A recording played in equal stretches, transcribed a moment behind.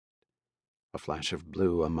A flash of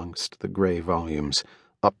blue amongst the gray volumes,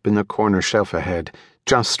 up in the corner shelf ahead,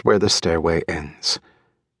 just where the stairway ends.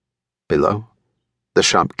 Below, the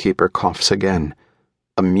shopkeeper coughs again,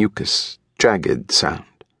 a mucus, jagged sound.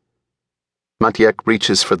 Maciek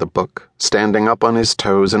reaches for the book, standing up on his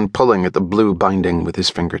toes and pulling at the blue binding with his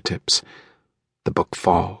fingertips. The book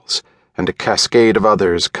falls, and a cascade of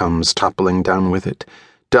others comes toppling down with it.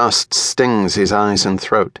 Dust stings his eyes and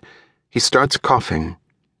throat. He starts coughing.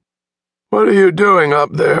 "What are you doing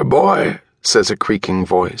up there, boy?" says a creaking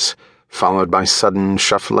voice, followed by sudden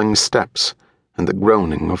shuffling steps and the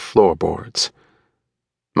groaning of floorboards.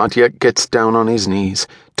 Maciek gets down on his knees,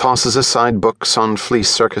 tosses aside books on flea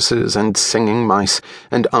circuses and singing mice,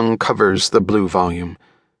 and uncovers the blue volume.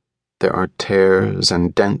 There are tears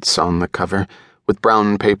and dents on the cover, with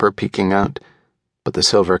brown paper peeking out, but the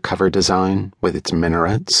silver cover design, with its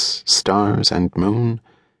minarets, stars, and moon,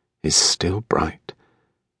 is still bright.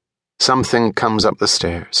 Something comes up the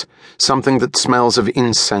stairs, something that smells of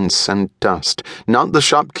incense and dust, not the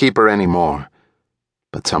shopkeeper anymore,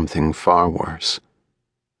 but something far worse,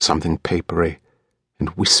 something papery and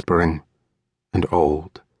whispering and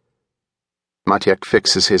old. Maciek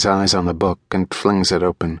fixes his eyes on the book and flings it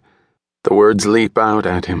open. The words leap out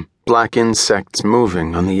at him, black insects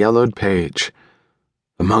moving on the yellowed page.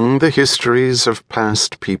 Among the histories of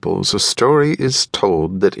past peoples, a story is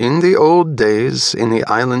told that in the old days, in the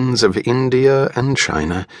islands of India and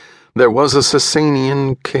China, there was a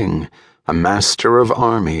Sasanian king, a master of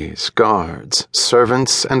armies, guards,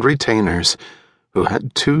 servants, and retainers, who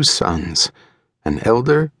had 2 sons, an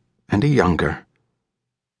elder and a younger.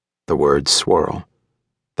 The words swirl.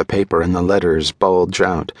 The paper and the letters bulge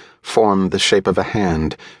out, form the shape of a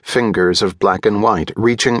hand, fingers of black and white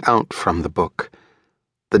reaching out from the book.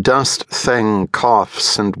 The dust thing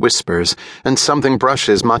coughs and whispers, and something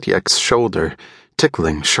brushes Maciek's shoulder,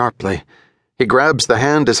 tickling sharply. He grabs the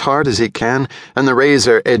hand as hard as he can, and the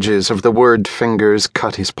razor edges of the word fingers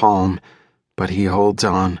cut his palm. But he holds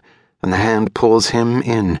on, and the hand pulls him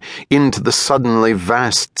into the suddenly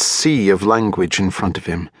vast sea of language in front of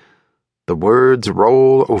him. The words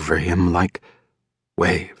roll over him like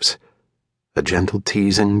waves. A gentle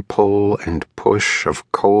teasing pull and push of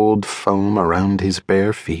cold foam around his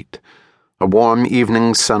bare feet, a warm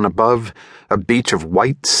evening sun above, a beach of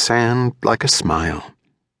white sand like a smile.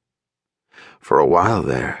 "For a while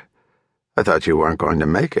there, I thought you weren't going to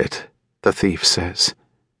make it," the thief says.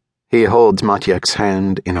 He holds Maciek's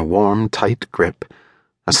hand in a warm, tight grip,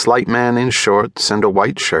 a slight man in shorts and a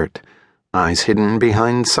white shirt, eyes hidden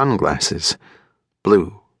behind sunglasses,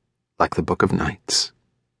 blue like the Book of Nights.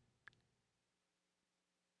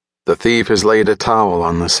 The thief has laid a towel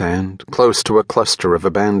on the sand, close to a cluster of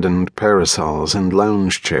abandoned parasols and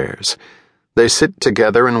lounge chairs. They sit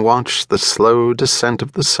together and watch the slow descent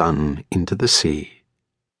of the sun into the sea.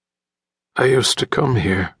 "I used to come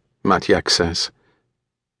here," Maciek says.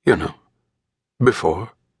 "You know,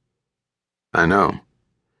 before." "I know.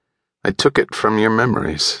 I took it from your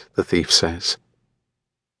memories," the thief says.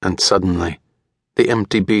 And suddenly, the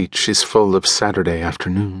empty beach is full of Saturday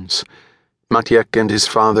afternoons. Maciek and his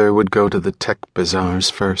father would go to the tech bazaars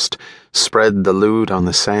first, spread the loot on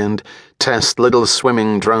the sand, test little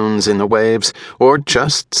swimming drones in the waves, or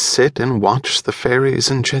just sit and watch the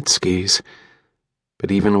ferries and jet skis.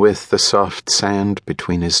 But even with the soft sand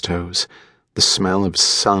between his toes, the smell of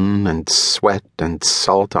sun and sweat and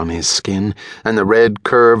salt on his skin, and the red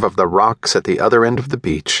curve of the rocks at the other end of the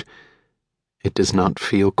beach, it does not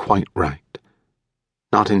feel quite right.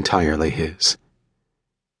 Not entirely his.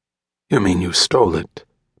 "You mean you stole it?"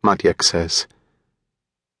 Maciek says.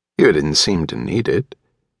 "You didn't seem to need it.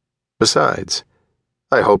 Besides,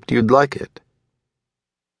 I hoped you'd like it."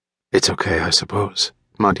 "It's okay, I suppose,"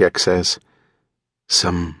 Maciek says.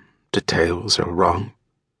 "Some details are wrong."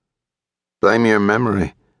 "Blame your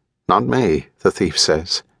memory, not me," the thief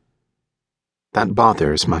says. That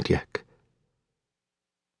bothers Maciek.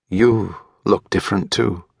 "You look different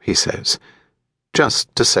too," he says,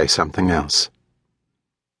 just to say something else.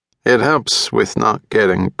 "It helps with not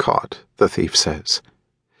getting caught," the thief says.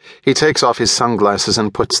 He takes off his sunglasses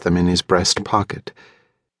and puts them in his breast pocket.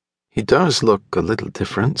 He does look a little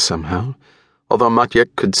different somehow, although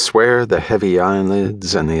Maciek could swear the heavy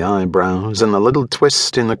eyelids and the eyebrows and the little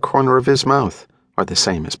twist in the corner of his mouth are the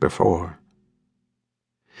same as before.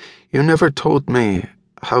 "You never told me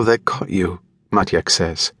how they caught you," Maciek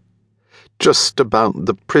says. "Just about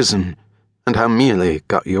the prison and how Mealy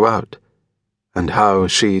got you out. And how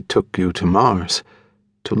she took you to Mars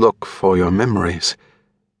to look for your memories,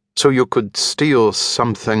 so you could steal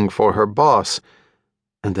something for her boss,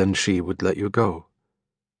 and then she would let you go."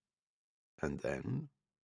 And then